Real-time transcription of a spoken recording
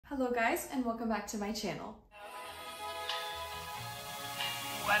Hello guys, and welcome back to my channel.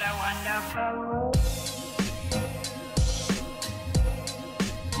 What a wonderful.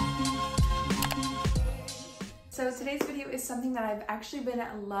 So today's video is something that I've actually been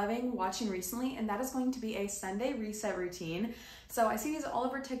loving watching recently, and that is going to be a Sunday reset routine. So I see these all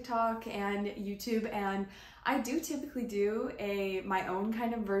over TikTok and YouTube, and I do typically do my own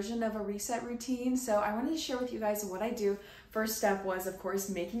kind of version of a reset routine. So I wanted to share with you guys what I do. First step was, of course,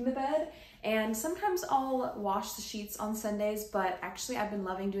 making the bed. And sometimes I'll wash the sheets on Sundays, but actually I've been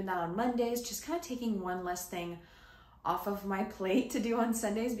loving doing that on Mondays, just kind of taking one less thing off of my plate to do on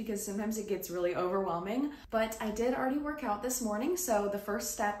Sundays because sometimes it gets really overwhelming. But I did already work out this morning, so the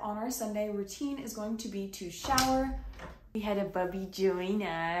first step on our Sunday routine is going to be to shower. We had a Bubby join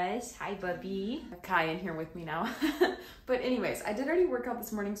us. Hi, Bubby. I have Kai in here with me now. But anyways, I did already work out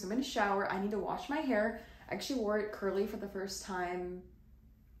this morning, so I'm gonna shower. I need to wash my hair. I actually wore it curly for the first time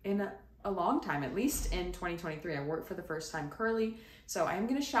in a long time, at least in 2023. I wore it for the first time curly. So I am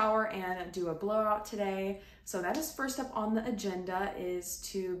gonna shower and do a blowout today. So that is first up on the agenda, is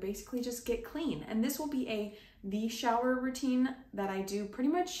to basically just get clean. And this will be the shower routine that I do pretty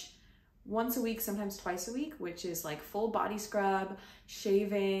much once a week, sometimes twice a week, which is like full body scrub,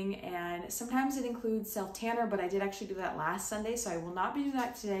 shaving, and sometimes it includes self-tanner, but I did actually do that last Sunday, so I will not be doing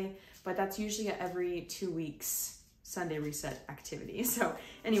that today, but that's usually every 2 weeks Sunday reset activity. So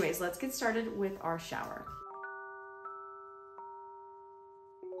anyways, let's get started with our shower.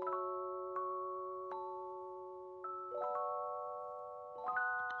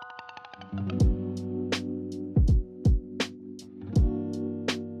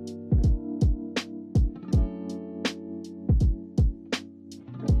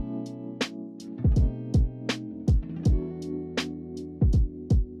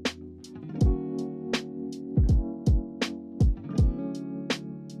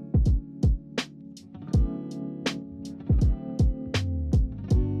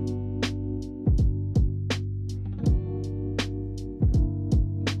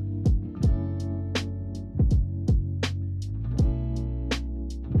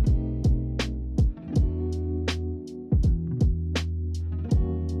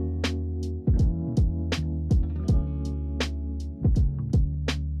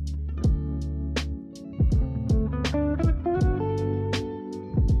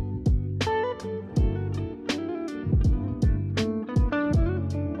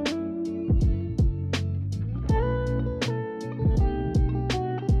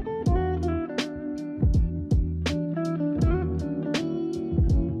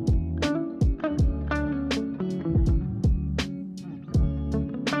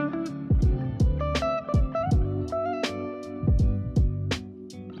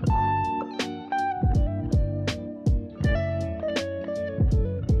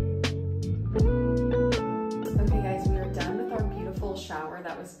 Shower.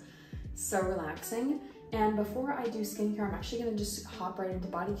 That was so relaxing. And before I do skincare, I'm actually gonna just hop right into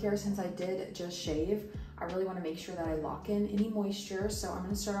body care. Since I did just shave, I really want to make sure that I lock in any moisture. So I'm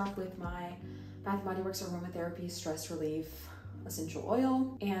gonna start off with my Bath & Body Works Aromatherapy Stress Relief Essential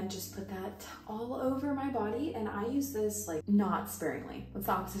Oil and just put that all over my body. And I use this like not sparingly. What's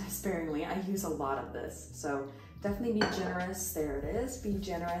the opposite of sparingly? I use a lot of this. So definitely be generous. There it is. Be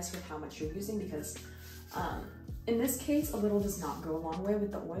generous with how much you're using, because in this case, a little does not go a long way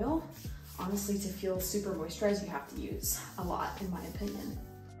with the oil. Honestly, to feel super moisturized, you have to use a lot, in my opinion.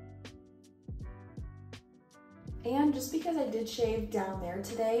 And just because I did shave down there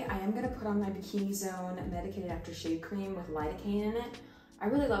today, I am gonna put on my Bikini Zone Medicated Aftershave Cream with lidocaine in it. I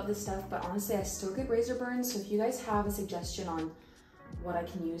really love this stuff, but honestly, I still get razor burns. So if you guys have a suggestion on what I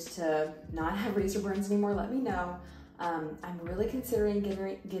can use to not have razor burns anymore, let me know. I'm really considering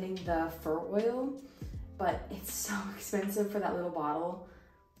getting the fur oil, but it's so expensive for that little bottle.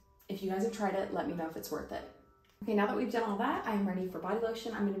 If you guys have tried it, let me know if it's worth it. Okay, now that we've done all that, I'm ready for body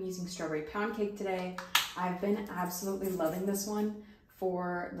lotion. I'm gonna be using Strawberry Pound Cake today. I've been absolutely loving this one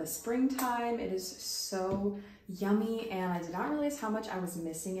for the springtime. It is so yummy, and I did not realize how much I was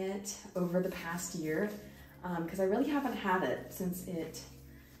missing it over the past year, because I really haven't had it since it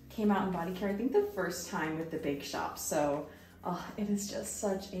came out in body care, I think the first time with the Bake Shop. So it is just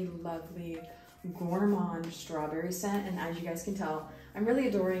such a lovely gourmand strawberry scent, and as you guys can tell, I'm really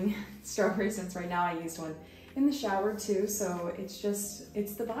adoring strawberry scents right now. I used one in the shower too, so it's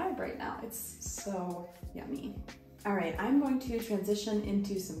the vibe right now. It's so yummy. All right, I'm going to transition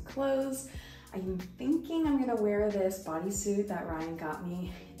into some clothes. I'm thinking I'm gonna wear this bodysuit that Ryan got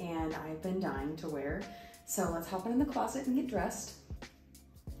me and I've been dying to wear. So let's hop in the closet and get dressed.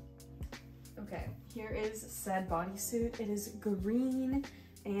 Okay, here is said bodysuit. It is green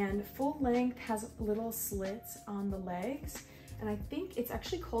and and full length, has little slits on the legs. And I think it's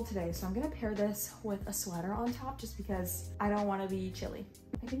actually cold today, so I'm gonna pair this with a sweater on top just because I don't wanna be chilly.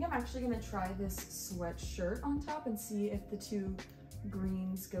 I think I'm actually gonna try this sweatshirt on top and see if the two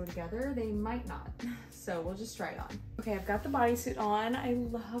greens go together. They might not, so we'll just try it on. Okay, I've got the bodysuit on. I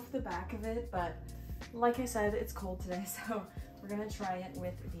love the back of it, but like I said, it's cold today, so we're gonna try it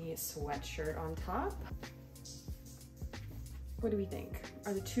with the sweatshirt on top. What do we think?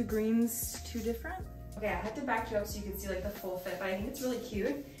 Are the two greens too different? Okay, I had to back you up so you can see like the full fit, but I think it's really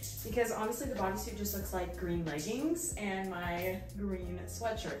cute because honestly the bodysuit just looks like green leggings and my green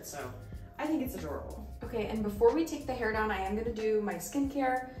sweatshirt, so I think it's adorable. Okay, and before we take the hair down, I am gonna do my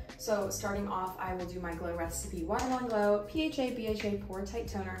skincare. So starting off, I will do my Glow Recipe Watermelon Glow PHA BHA Pore Tight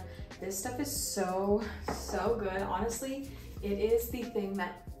Toner. This stuff is so good. Honestly, it is the thing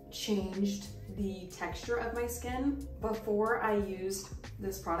that changed the texture of my skin. Before I used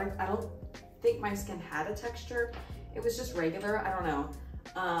this product, I don't think my skin had a texture. It was just regular, I don't know.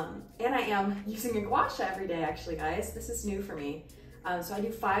 And I am using a gua sha every day actually, guys. This is new for me. So I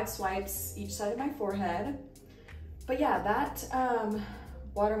do 5 swipes each side of my forehead. But yeah, that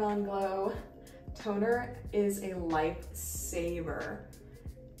Watermelon Glow toner is a lifesaver.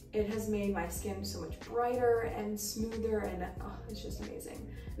 It has made my skin so much brighter and smoother, and oh, it's just amazing.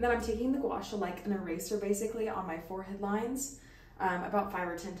 And then I'm taking the gua sha like an eraser basically on my forehead lines about 5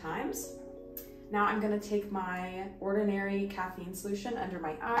 or 10 times. Now I'm gonna take my Ordinary caffeine solution under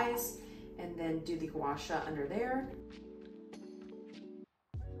my eyes and then do the gua sha under there.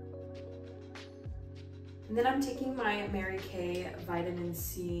 And then I'm taking my Mary Kay vitamin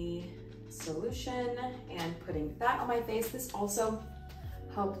C solution and putting that on my face. This also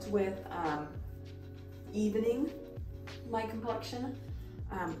helped with evening my complexion.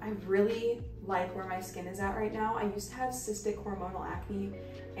 I really like where my skin is at right now. I used to have cystic hormonal acne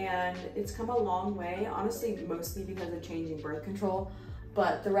and it's come a long way, honestly, mostly because of changing birth control,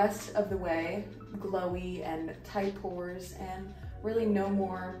 but the rest of the way, glowy and tight pores and really no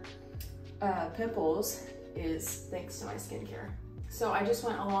more pimples is thanks to my skincare. So I just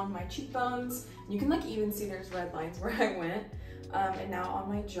went along my cheekbones. You can like even see there's red lines where I went. And now on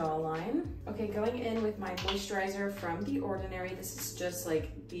my jawline. Okay, going in with my moisturizer from The Ordinary. This is just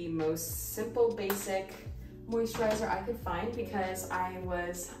like the most simple, basic moisturizer I could find because I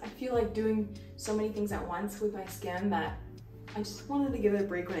feel like doing so many things at once with my skin that I just wanted to give it a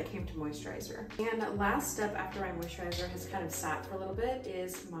break when it came to moisturizer. And last step after my moisturizer has kind of sat for a little bit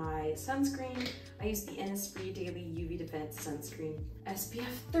is my sunscreen. I use the Innisfree Daily UV Defense Sunscreen SPF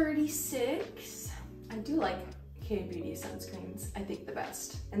 36. I do like K-Beauty sunscreens, I think the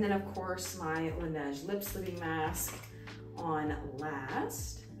best. And then of course my Laneige Lip Slipping Mask on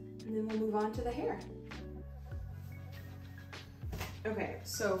last. And then we'll move on to the hair. Okay,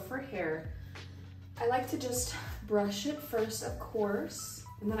 so for hair, I like to just brush it first, of course.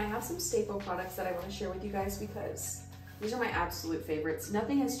 And then I have some staple products that I want to share with you guys because these are my absolute favorites.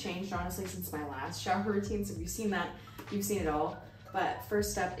 Nothing has changed, honestly, since my last shower routine. So if you've seen that, you've seen it all. But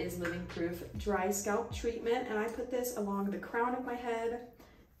first step is Living Proof Dry Scalp Treatment. And I put this along the crown of my head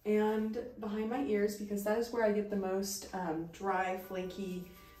and behind my ears because that is where I get the most dry, flaky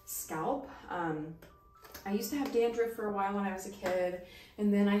scalp. I used to have dandruff for a while when I was a kid.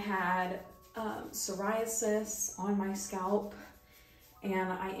 And then I had psoriasis on my scalp,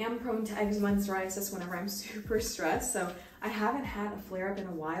 and I am prone to eczema and psoriasis whenever I'm super stressed, so I haven't had a flare-up in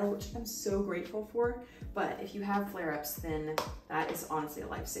a while, which I'm so grateful for. But if you have flare-ups, then that is honestly a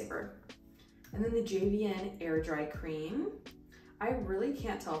lifesaver. And then the JVN Air Dry Cream. I really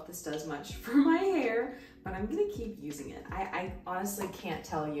can't tell if this does much for my hair, but I'm gonna keep using it. I honestly can't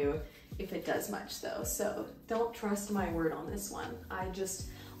tell you if it does much though, so don't trust my word on this one. I just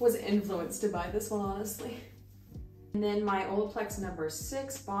was influenced to buy this one, honestly. And then my Olaplex number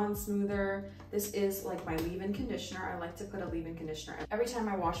 6 Bond Smoother. This is like my leave-in conditioner. I like to put a leave-in conditioner every time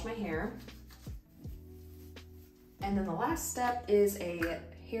I wash my hair. And then the last step is a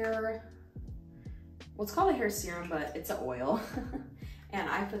hair, well, it's called a hair serum, but it's an oil. And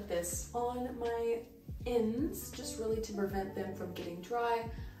I put this on my ends just really to prevent them from getting dry,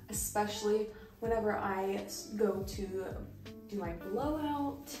 especially whenever I go to do my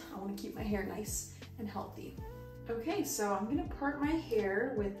blowout. I want to keep my hair nice and healthy. Okay, so I'm gonna part my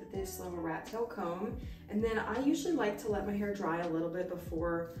hair with this little rat tail comb, and then I usually like to let my hair dry a little bit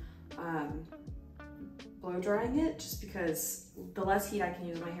before blow drying it, just because the less heat I can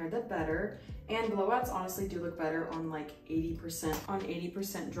use on my hair, the better. And blowouts honestly do look better on like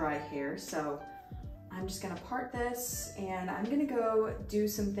 80% dry hair. So I'm just gonna part this, and I'm gonna go do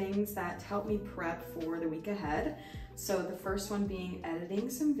some things that help me prep for the week ahead. So the first one being editing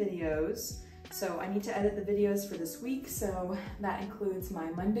some videos. So I need to edit the videos for this week, so that includes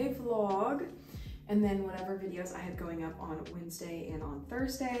my Monday vlog and then whatever videos I have going up on Wednesday and on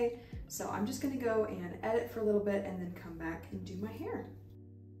Thursday. So I'm just gonna go and edit for a little bit and then come back and do my hair.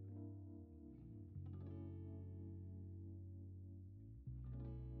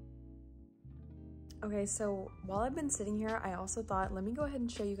 Okay, so while I've been sitting here, I also thought, let me go ahead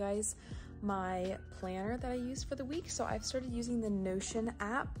and show you guys my planner that I use for the week. So I've started using the Notion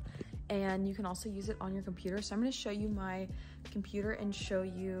app, and you can also use it on your computer. So I'm gonna show you my computer and show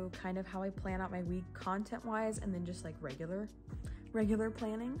you kind of how I plan out my week content-wise, and then just like regular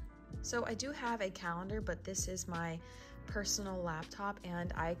planning. So I do have a calendar, but this is my personal laptop,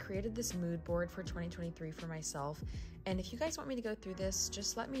 and I created this mood board for 2023 for myself. And if you guys want me to go through this,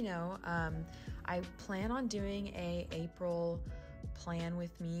 just let me know. I plan on doing a April plan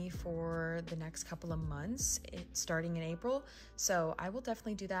with me for the next couple of months, starting in April. So I will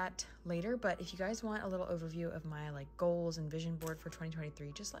definitely do that later, but if you guys want a little overview of my like goals and vision board for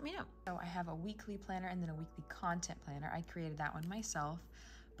 2023, just let me know. So I have a weekly planner and then a weekly content planner. I created that one myself,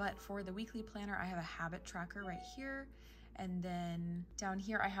 but for the weekly planner, I have a habit tracker right here. And then down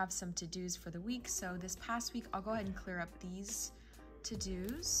here, I have some to-dos for the week. So this past week, I'll go ahead and clear up these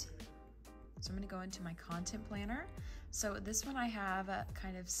to-dos. So I'm gonna go into my content planner. So this one I have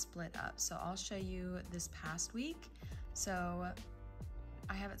kind of split up. So I'll show you this past week. So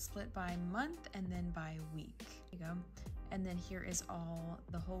I have it split by month and then by week. There you go. And then here is all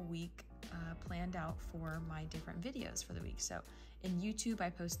the whole week planned out for my different videos for the week. So in YouTube, I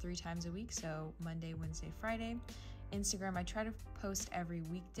post 3 times a week. So Monday, Wednesday, Friday. Instagram, I try to post every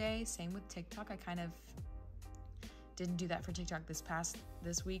weekday. Same with TikTok. I kind of didn't do that for TikTok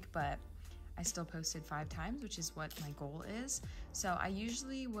this week, but I still posted 5 times, which is what my goal is. So I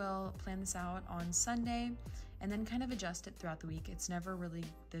usually will plan this out on Sunday and then kind of adjust it throughout the week. It's never really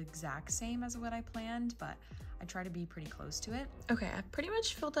the exact same as what I planned, but I try to be pretty close to it. Okay, I've pretty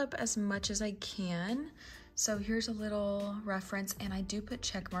much filled up as much as I can. So here's a little reference, and I do put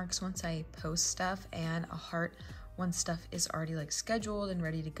check marks once I post stuff and a heart once stuff is already like scheduled and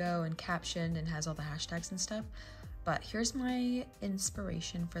ready to go and captioned and has all the hashtags and stuff. But here's my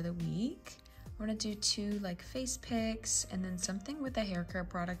inspiration for the week. I'm gonna do 2 like face pics and then something with a hair care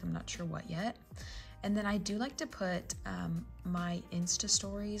product. I'm not sure what yet. And then I do like to put my Insta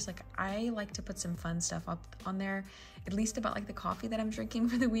stories. Like I like to put some fun stuff up on there, at least about like the coffee that I'm drinking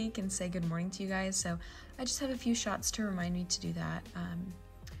for the week, and say good morning to you guys. So I just have a few shots to remind me to do that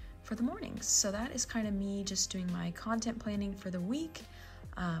for the mornings. So that is kind of me just doing my content planning for the week.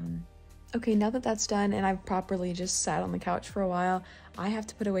 Okay, now that that's done and I've properly just sat on the couch for a while, I have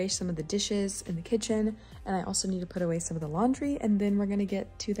to put away some of the dishes in the kitchen, and I also need to put away some of the laundry, and then we're gonna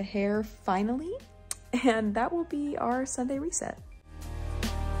get to the hair finally, and that will be our Sunday reset.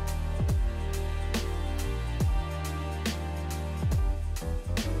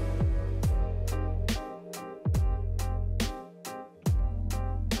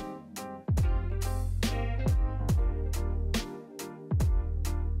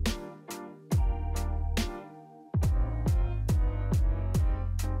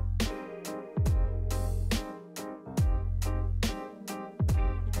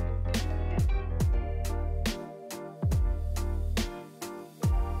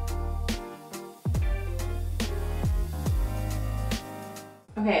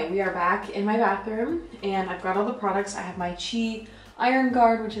 Okay, we are back in my bathroom and I've got all the products. I have my Chi Iron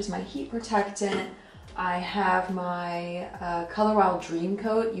Guard, which is my heat protectant. I have my Color Wild Dream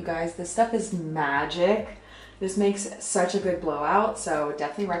Coat. You guys, this stuff is magic. This makes such a good blowout, so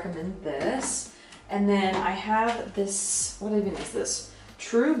definitely recommend this. And then I have this, what even is this?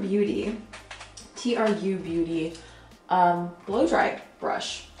 True Beauty, TRU Beauty blow dry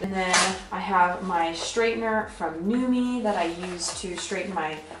brush. And then I have my straightener from Numi that I use to straighten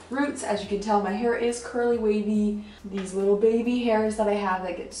my roots. As you can tell, my hair is curly wavy. These little baby hairs that I have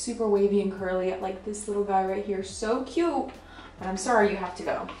that get super wavy and curly, like this little guy right here, so cute. But I'm sorry, you have to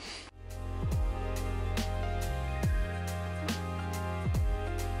go.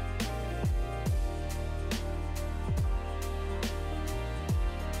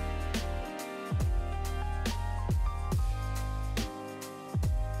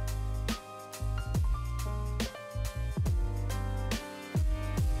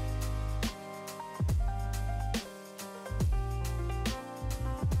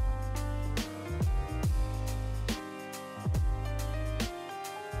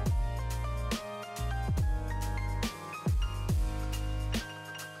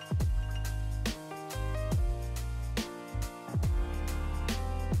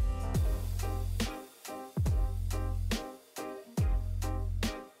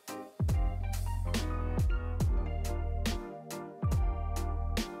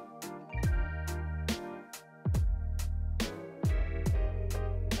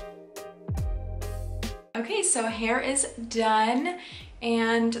 Okay, so hair is done,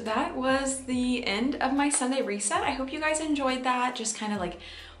 and that was the end of my Sunday reset. I hope you guys enjoyed that, just kind of like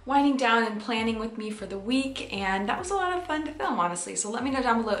winding down and planning with me for the week, and that was a lot of fun to film, honestly. So let me know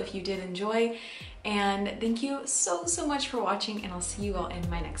down below if you did enjoy, and thank you so much for watching, and I'll see you all in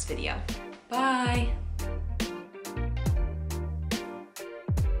my next video. Bye!